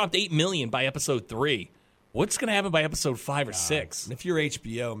you dropped 8 million by episode 3. What's going to happen by episode 5 or 6? If you're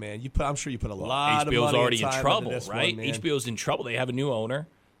HBO, man, I'm sure you put a lot of money. HBO's already in time trouble, into this right? one, man. HBO's in trouble. They have a new owner,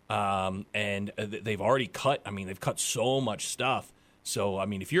 and they've already cut. I mean, they've cut so much stuff. So, I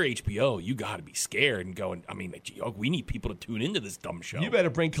mean, if you're HBO, you got to be scared and going, I mean, we need people to tune into this dumb show. You better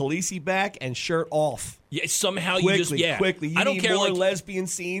bring Khaleesi back and shirt off. Yeah, somehow quickly. You I don't need care. more Like, lesbian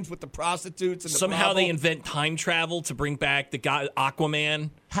scenes with the prostitutes and somehow the they invent time travel to bring back the guy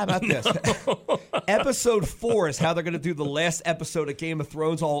Aquaman. How about this? Episode 4 is how they're going to do the last episode of Game of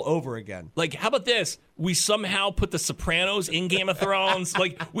Thrones all over again. Like, how about this? We somehow put the Sopranos in Game of Thrones.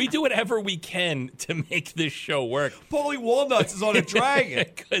 Like, we do whatever we can to make this show work. Paulie Walnuts is on a dragon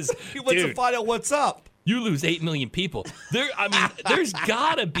because he wants to find out what's up. You lose 8 million people. There's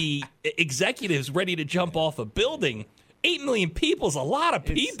got to be executives ready to jump off a building. 8 million people is a lot of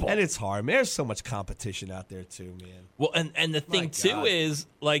people. And it's hard, man. There's so much competition out there, too, man. Well, and the thing, too, is,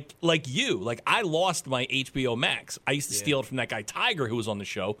 like I lost my HBO Max. I used to steal it from that guy Tiger who was on the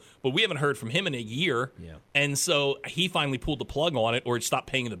show, but we haven't heard from him in a year. Yeah. And so he finally pulled the plug on it or stopped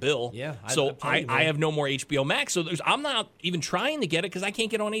paying the bill. Yeah. I have no more HBO Max. So I'm not even trying to get it because I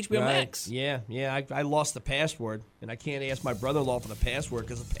can't get on HBO Max. Yeah. I lost the password, and I can't ask my brother-in-law for the password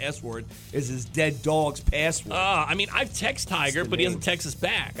because the password is his dead dog's password. I mean, I've texted Tiger, but he doesn't text us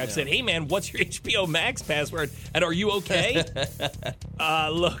back. I've said, hey, man, what's your HBO Max password? And are you okay?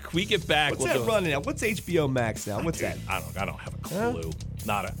 Look, we get back. What's that running now? What's HBO Max now? What's that? I don't have a clue.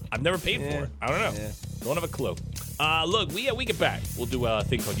 I've never paid for it. I don't know. Yeah. Don't have a clue. Look, we get back. We'll do a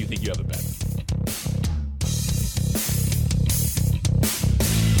thing called You Think You Have It Bad.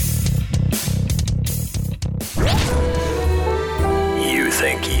 You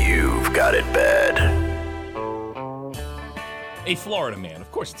think you've got it bad. A Florida man,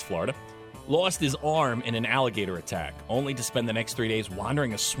 of course it's Florida, lost his arm in an alligator attack, only to spend the next 3 days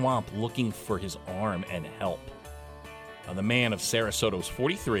wandering a swamp looking for his arm and help. Now, the man of Sarasota was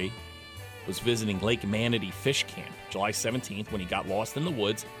 43, was visiting Lake Manatee Fish Camp July 17th when he got lost in the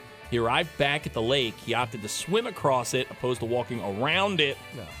woods. He arrived back at the lake. He opted to swim across it opposed to walking around it.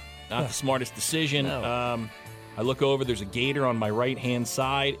 No. Not the smartest decision. No. I look over. There's a gator on my right-hand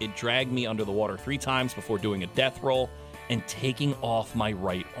side. It dragged me under the water 3 times before doing a death roll and taking off my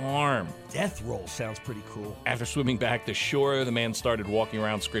right arm. Death roll sounds pretty cool. After swimming back to shore, the man started walking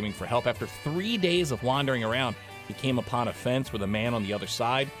around screaming for help. After 3 days of wandering around, he came upon a fence with a man on the other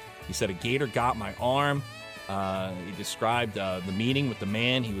side. He said, a gator got my arm. He described the meeting with the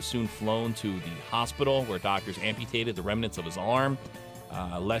man. He was soon flown to the hospital where doctors amputated the remnants of his arm.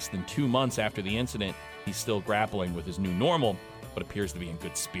 Less than 2 months after the incident, he's still grappling with his new normal, but appears to be in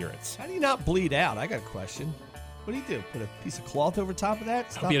good spirits. How do you not bleed out? I got a question. What do you do? Put a piece of cloth over top of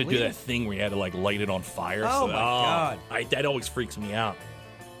that? Stop bleeding? Do that thing where you had to light it on fire. Oh, my God. That always freaks me out.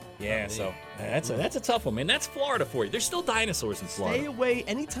 Yeah, so that's a tough one, man. That's Florida for you. There's still dinosaurs in Florida. Stay away.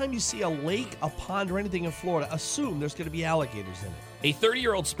 Anytime you see a lake, a pond, or anything in Florida, assume there's going to be alligators in it. A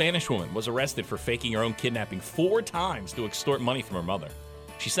 30-year-old Spanish woman was arrested for faking her own kidnapping 4 times to extort money from her mother.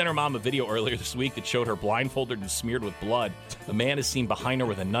 She sent her mom a video earlier this week that showed her blindfolded and smeared with blood. The man is seen behind her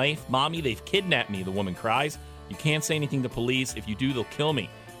with a knife. Mommy, they've kidnapped me, the woman cries. You can't say anything to police. If you do, they'll kill me.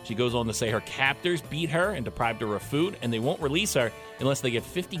 She goes on to say her captors beat her and deprived her of food, and they won't release her unless they get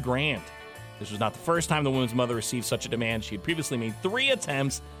 $50,000. This was not the first time the woman's mother received such a demand. She had previously made 3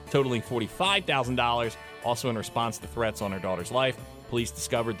 attempts, totaling $45,000. Also in response to threats on her daughter's life, police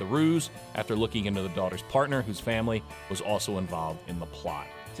discovered the ruse after looking into the daughter's partner, whose family was also involved in the plot.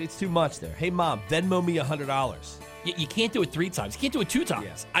 See, it's too much there. Hey, Mom, Venmo me $100. You can't do it 3 times. You can't do it 2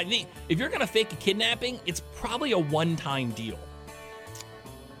 times. Yeah. I mean, if you're going to fake a kidnapping, it's probably a one-time deal.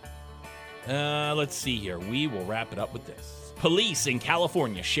 Let's see here. We will wrap it up with this. Police in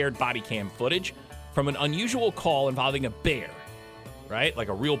California shared body cam footage from an unusual call involving a bear, right? Like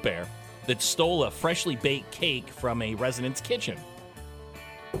a real bear, that stole a freshly baked cake from a resident's kitchen.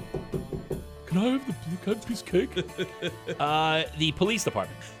 Can I have the piece of cake? The police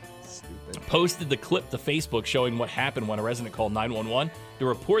department posted the clip to Facebook showing what happened when a resident called 911 to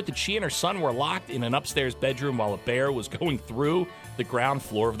report that she and her son were locked in an upstairs bedroom while a bear was going through the ground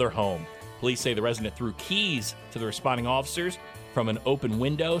floor of their home. Police say the resident threw keys to the responding officers from an open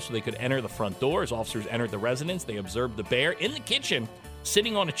window so they could enter the front door. As officers entered the residence, they observed the bear in the kitchen,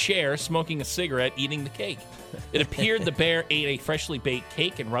 sitting on a chair, smoking a cigarette, eating the cake. It appeared the bear ate a freshly baked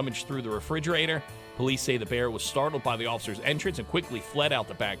cake and rummaged through the refrigerator. Police say the bear was startled by the officer's entrance and quickly fled out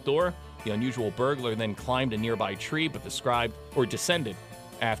the back door. The unusual burglar then climbed a nearby tree but descended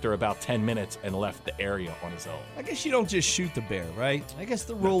after about 10 minutes and left the area on his own. I guess you don't just shoot the bear, right? I guess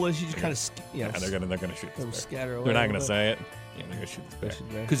the rule is you just kind of, Yeah, they're gonna shoot this bear. scatter away. They're not a gonna little say it. Yeah, they're gonna shoot this Shoot the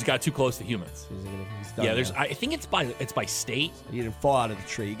bear bear. because he got too close to humans. He's done Yeah, there's. now. I think it's by state, You didn't fall out of the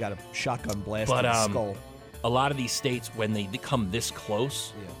tree. You got a shotgun blast but in the skull. a lot of these states when they come this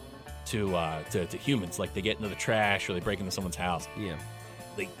close Yeah. to humans, like they get into the trash or they break into someone's house, Yeah.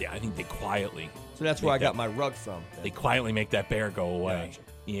 I think they quietly. So that's where I got my rug from. They quietly make that bear go away. Gotcha.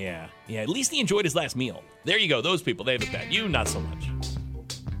 Yeah. At least he enjoyed his last meal. There you go. Those people, they have it bad. You, not so much.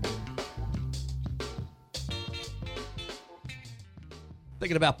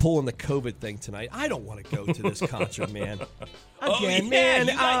 Thinking about pulling the COVID thing tonight. I don't want to go to this concert, man. Again, man.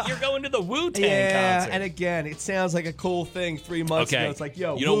 You're going to the Wu-Tang Yeah, concert. and again, it sounds like a cool thing 3 months Okay. ago. It's like,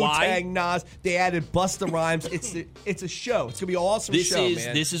 yo, You know why? Wu-Tang, Nas, they added Busta Rhymes. It's a show. It's going to be an awesome show,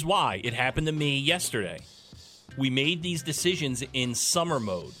 man. This is why. It happened to me yesterday. We made these decisions in summer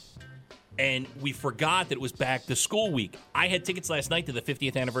mode, and we forgot that it was back to school week. I had tickets last night to the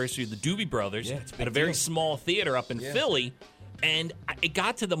 50th anniversary of the Doobie Brothers Yeah, it's a big at a very deal. small theater up in Philly, and it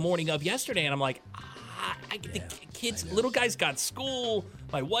got to the morning of yesterday, and I'm like, the kids, little guys got school,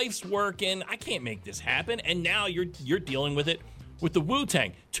 my wife's working, I can't make this happen, and now you're dealing with it with the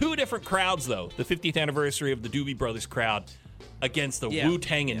Wu-Tang. 2 different crowds, though. The 50th anniversary of the Doobie Brothers crowd against the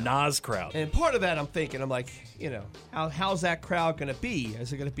Wu-Tang and Nas crowd. And part of that, I'm thinking, I'm like, how's that crowd going to be?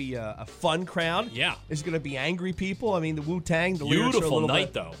 Is it going to be a fun crowd? Yeah. Is it going to be angry people? I mean, the Wu-Tang, the lyrics are a Beautiful little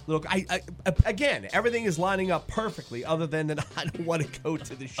night, bit, though. Look, again, everything is lining up perfectly, other than that I don't want to go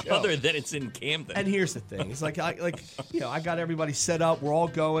to the show. Other than it's in Camden. And here's the thing: it's like I got everybody set up. We're all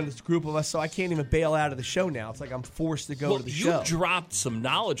going. It's a group of us, so I can't even bail out of the show now. It's like I'm forced to go to the show. You dropped some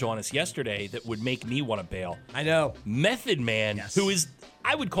knowledge on us yesterday that would make me want to bail. I know. Method Man, Yes. who is,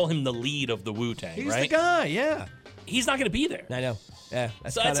 I would call him the lead of the Wu-Tang, He's right? the guy. Yeah. He's not going to be there. I know. Yeah.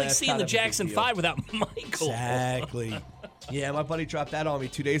 So that's like seeing the Jackson 5 without Michael. Exactly. Yeah, my buddy dropped that on me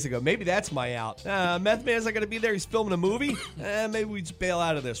 2 days ago. Maybe that's my out. Meth Man's not going to be there. He's filming a movie. Maybe we just bail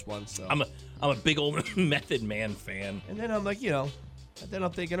out of this one. So I'm a big old Method Man fan. And then I'm like, then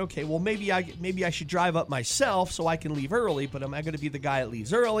I'm thinking, okay, well, maybe I should drive up myself so I can leave early. But am I going to be the guy that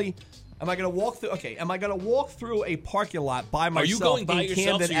leaves early? Am I going to walk through? Okay, am I going to walk through a parking lot by myself? Are you going by in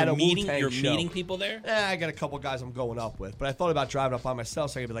yourself? Camden So at you're a Wu-Tang show? meeting people there? I got a couple guys I'm going up with, but I thought about driving up by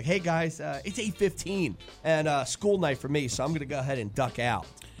myself, so I could be like, "Hey guys, it's 8:15 and school night for me, so I'm going to go ahead and duck out."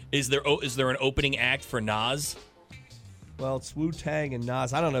 Is there an opening act for Nas? Well, it's Wu-Tang and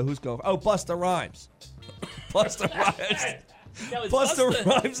Nas. I don't know who's going. Oh, Busta Rhymes. Busta Rhymes. Now, is Busta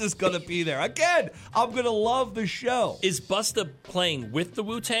Rhymes is going to be there again. I'm going to love the show. Is Busta playing with the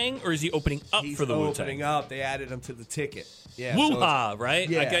Wu-Tang, or is he opening up He's for the Wu-Tang? opening up. They added him to the ticket. Yeah. Woo-ha, right?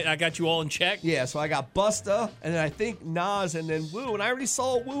 Yeah. I got you all in check? Yeah, so I got Busta, and then I think Nas, and then Wu, and I already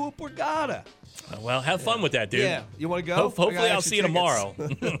saw Wu Borgata. Well, have fun with that, dude. Yeah. You want to go? Hopefully I got I'll see you extra tomorrow.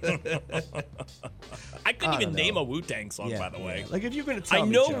 I couldn't even name a Wu-Tang song, by the way. Like, if you're going to tell I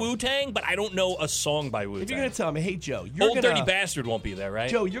me, know Joe, Wu-Tang, but I don't know a song by Wu-Tang. if you're going to tell me, hey, Joe, you're Old going to... Dirty Bastard won't be there, right?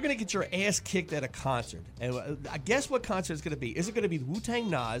 Joe, you're going to get your ass kicked at a concert. And I guess what concert it's going to be. Is it going to be Wu-Tang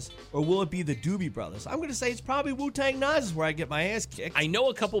Nas, or will it be the Doobie Brothers? I'm going to say it's probably Wu-Tang Nas is where I get my ass kicked. I know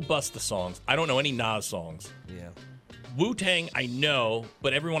a couple Busta songs. I don't know any Nas songs. Yeah. Wu-Tang, I know,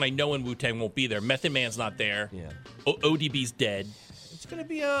 but everyone I know in Wu-Tang won't be there. Method Man's not there. Yeah. ODB's dead. It's going to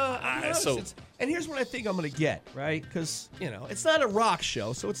be and here's what I think I'm going to get, right? Because, it's not a rock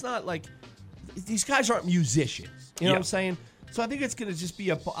show, so it's not like these guys aren't musicians. You know Yeah. what I'm saying? So I think it's going to just be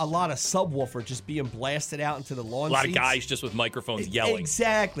a lot of subwoofer just being blasted out into the lawn A lot seats. of guys just with microphones yelling.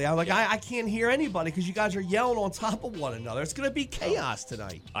 Exactly. I'm like, I can't hear anybody because you guys are yelling on top of one another. It's going to be chaos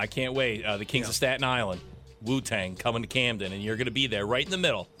tonight. I can't wait. The Kings of Staten Island, Wu-Tang, coming to Camden, and you're going to be there right in the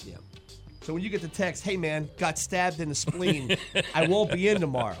middle. Yeah. So when you get the text, hey, man, got stabbed in the spleen, I won't be in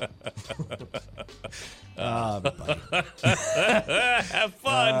tomorrow. Have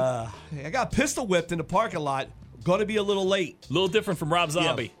fun. I got pistol whipped in the parking lot. Going to be a little late. A little different from Rob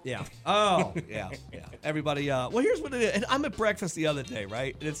Zombie. Yeah. Oh, yeah. Everybody, well, here's what it is. And I'm at breakfast the other day,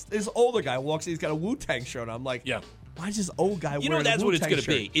 right? And it's this older guy walks in, he's got a Wu-Tang shirt on. I'm like, yeah. Why is this old guy You wearing know, that's a what it's Wu-Tang going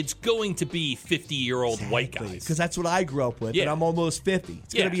to shirt? be. It's going to be 50-year-old white guys. Because that's what I grew up with, Yeah. and I'm almost 50.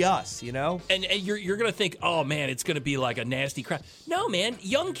 It's going to be us, you know? And you're going to think, oh, man, it's going to be like a nasty crowd. No, man,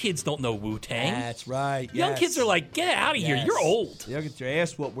 young kids don't know Wu-Tang. That's right. Young yes. kids are like, get out of here. Yes. You're old. You'll get your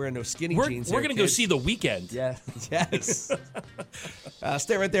ass whooped wearing those skinny jeans. We're going to go see The Weeknd. Yeah. Yes.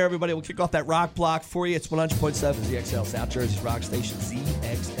 Stay right there, everybody. We'll kick off that rock block for you. It's 100.7 ZXL, South Jersey's rock station,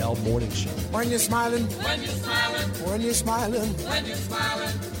 ZXL Morning Show. When you're smiling, when you're smiling, when you're smiling, when you're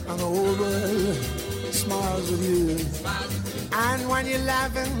smiling, and the whole world smiles with you. And when you're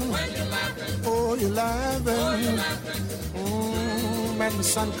laughing, oh, you're laughing. When the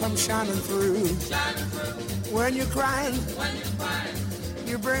sun comes shining through. When you're crying,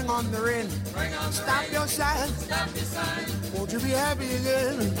 you bring on the rain. Stop your sighing. Won't you be happy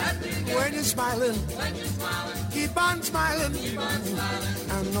again? When you're smiling, keep on smiling.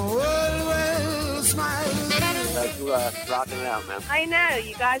 And the world will smile. Rocking it out, man. I know,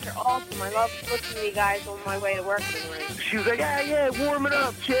 you guys are awesome. I love listening to you guys on my way to work in the morning. She was like, yeah, warming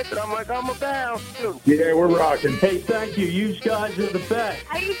up, chick. And I'm like, I'm about to. Yeah, we're rocking. Hey, thank you. You guys are the best.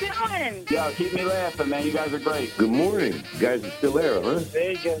 How you doing? Yo, keep me laughing, man. You guys are great. Good morning. You guys are still there, huh?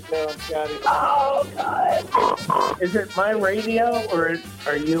 There you go, Scotty. Oh, God. Is it my radio, or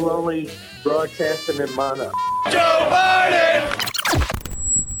are you only broadcasting in mono? Joe Biden!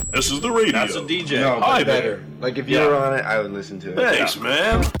 This is the radio. That's a DJ. No, Hi, better. Like, if you were on it, I would listen to it. Thanks,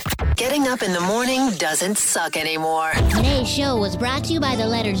 man. Getting up in the morning doesn't suck anymore. Today's show was brought to you by the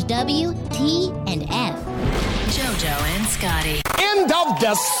letters W, T, and F. JoJo and Scotty. End of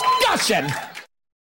discussion.